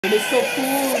Hyde is so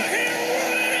cool.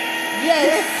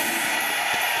 Yes.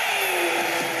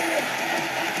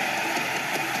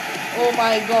 Oh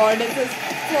my God, this is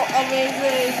so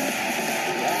amazing.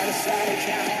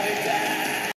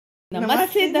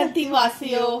 Namaste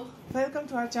Dantivasiyo. Welcome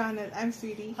to our channel. I'm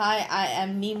Sweetie. Hi, I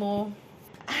am Nemo.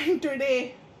 And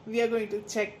today we are going to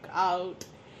check out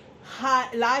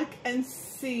Lark and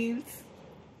Ciel's.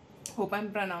 Hope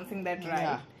I'm pronouncing that right.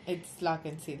 Yeah, it's Lark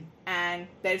and Ciel. And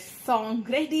their song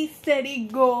Ready, Steady,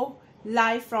 Go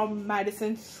live from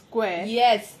Madison Square.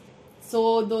 Yes.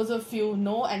 So those of you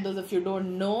know and those of you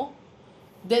don't know,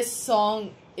 this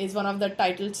song is one of the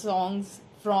title songs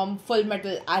from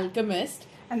Fullmetal Alchemist.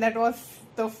 And that was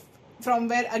from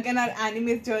where again our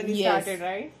anime journey started,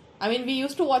 right? I mean, we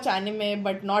used to watch anime,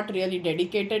 but not really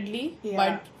dedicatedly. Yeah.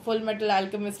 But Fullmetal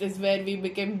Alchemist is where we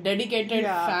became dedicated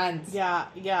fans. Yeah.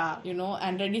 You know,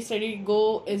 and Ready Steady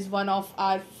Go is one of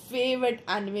our favorite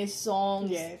anime songs.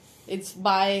 Yes. It's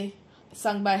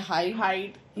sung by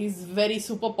Hyde. He's very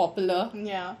super popular.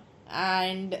 Yeah.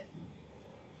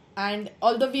 And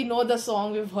although we know the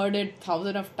song, we've heard it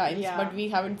thousands of times, Yeah. but we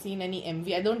haven't seen any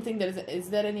MV. I don't think is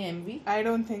there any MV? I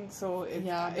don't think so.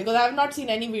 Because I have not seen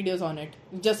any videos on it.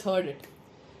 Just heard it.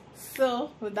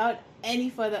 So, without any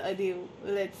further ado,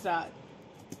 let's start.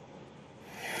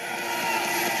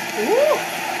 Ooh!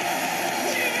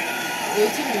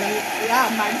 Yeah,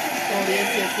 Madison Square. Oh,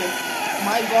 yes.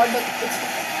 My God, it's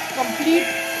complete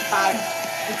packed.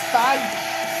 It's packed.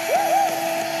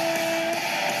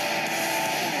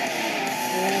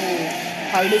 Oh,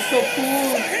 Hyde is so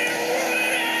cool.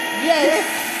 Yes.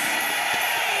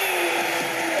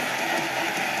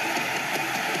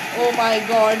 Oh my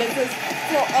God, this is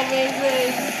so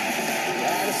amazing.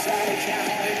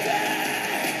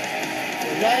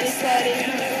 Ready, steady,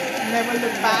 Never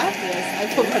look back. Yes, I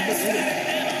forgot the name.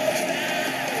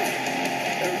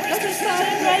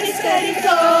 Ready, steady,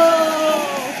 go!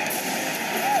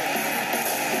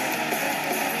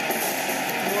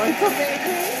 What's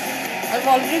amazing? I'm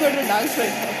already going to dance right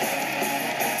now.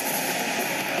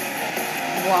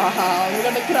 Wow, look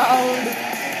at the crowd.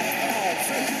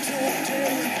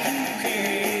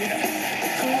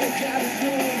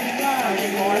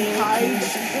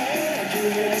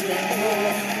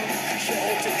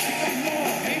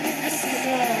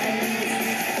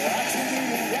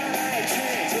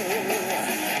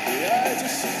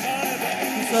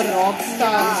 He's a rock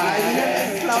star. I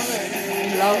love it.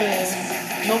 We love him.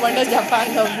 No wonder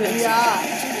Japan loves him. Yeah.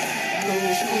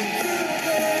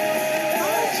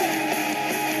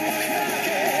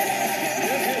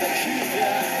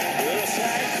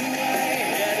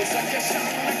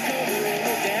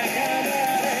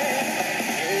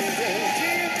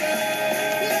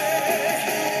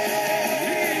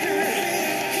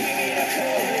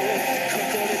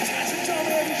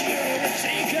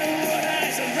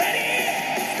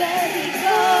 Steady,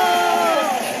 go!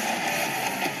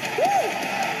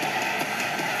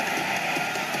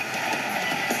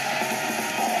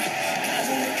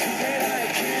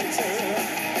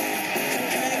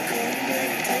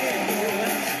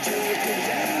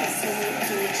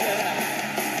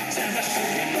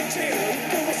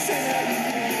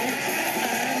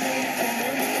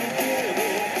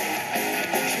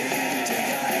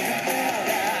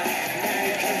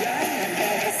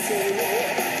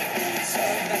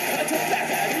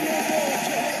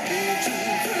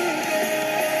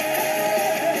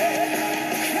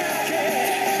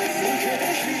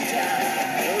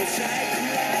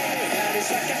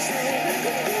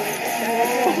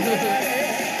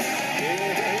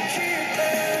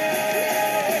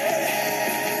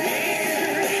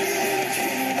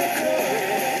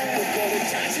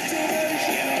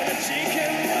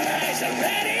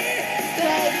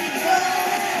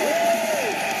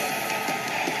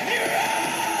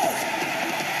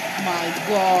 My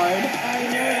God. I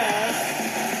know that.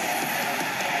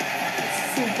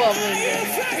 Super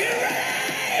amazing.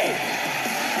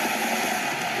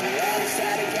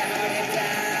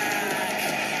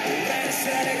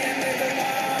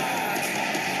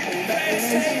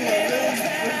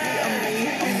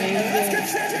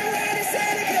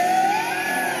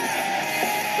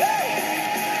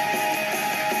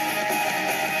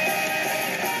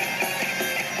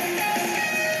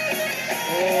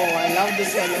 Oh, I love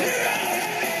this solo.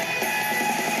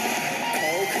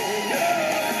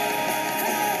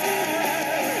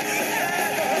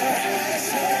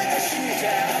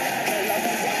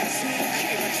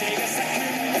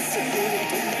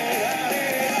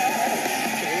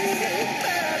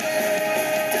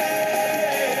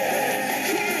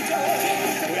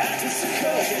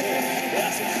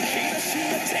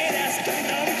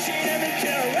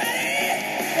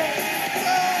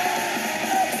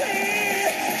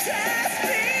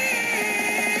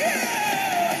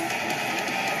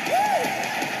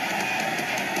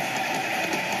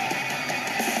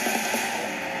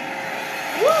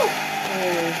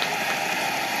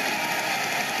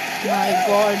 My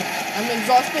God, I'm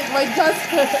exhausted by just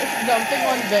jumping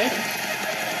on bed.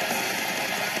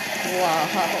 Wow.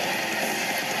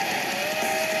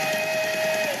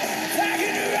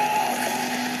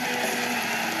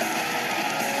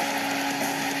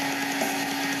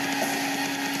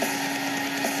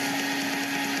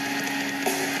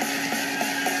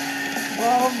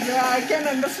 Oh, yeah, I can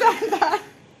understand that.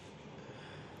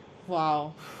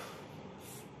 Wow.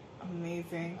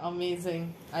 Amazing.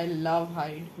 Amazing. I love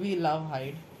Hyde. We love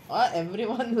Hyde.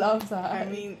 Everyone loves Hyde.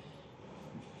 I mean,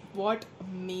 what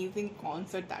amazing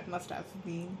concert that must have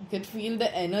been. You can feel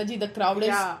the energy. The crowd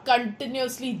Yeah. is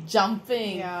continuously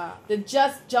jumping. Yeah. They're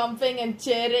just jumping and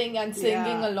cheering and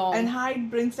singing Yeah. along. And Hyde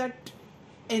brings that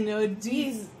energy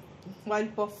He's- while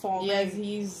performing. Yes,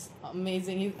 he's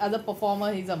amazing. As a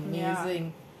performer, he's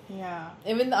amazing. Yeah.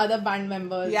 Even the other band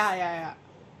members. Yeah.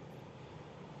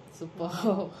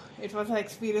 Super. It was an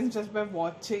experience just by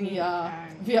watching. Yeah.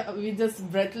 And We just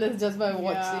breathless just by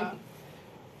watching. Yeah.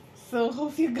 So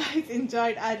hope you guys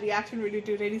enjoyed our reaction video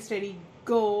to Ready Steady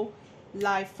Go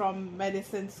live from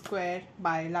Madison Square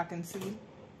by Lark and Ciel.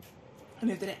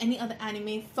 And if there are any other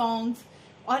anime songs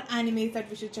or animes that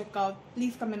we should check out,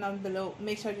 please comment down below.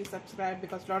 Make sure you subscribe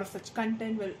because a lot of such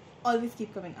content will always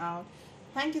keep coming out.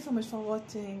 Thank you so much for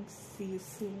watching. See you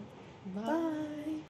soon. Bye.